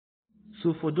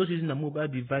So for those using the mobile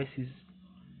devices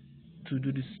to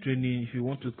do this training, if you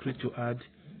want to create your ad,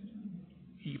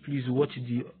 please watch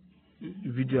the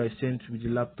video I sent with the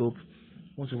laptop.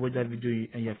 Once you watch that video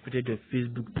and you have created your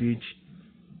Facebook page,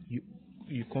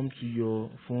 you come to your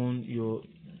phone,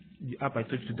 the app I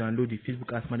told you to download, the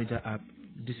Facebook Ads Manager app.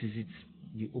 This is it.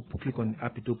 You click on the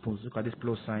app, it opens. Look at this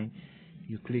plus sign.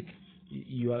 You click.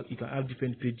 You can have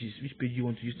different pages. Which page you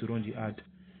want to use to run the ad?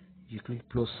 You click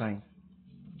plus sign.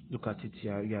 Look at it.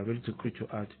 You are ready to create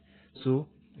your ad. So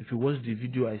if you watch the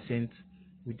video I sent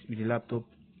with the laptop,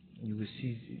 you will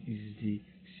see is the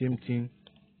same thing.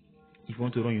 If you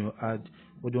want to run your ad,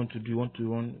 what do you want to do? You want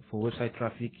to run for website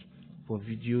traffic, for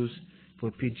videos,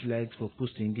 for page likes, for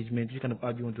post engagement. Which kind of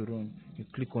ad you want to run? You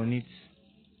click on it.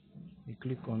 You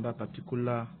click on that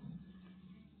particular.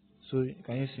 So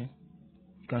can you see?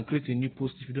 You can create a new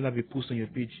post if you don't have a post on your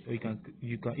page, or you can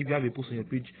if you have a post on your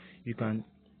page,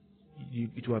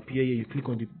 it will appear here. You click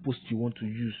on the post you want to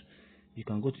use. You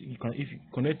can go to if you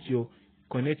connect your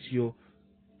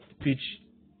page,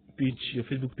 your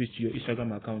Facebook page to your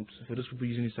Instagram account. For those people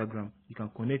using Instagram, you can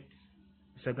connect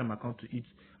Instagram account to it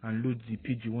and load the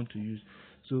page you want to use.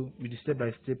 So with the step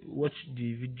by step, watch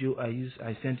the video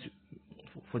I sent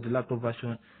for the laptop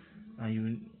version,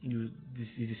 and this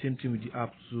is the same thing with the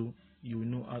app. So you will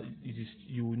know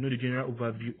you will know the general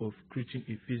overview of creating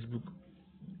a Facebook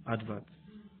advert.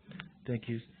 Thank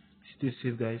you. Stay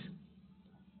safe, guys.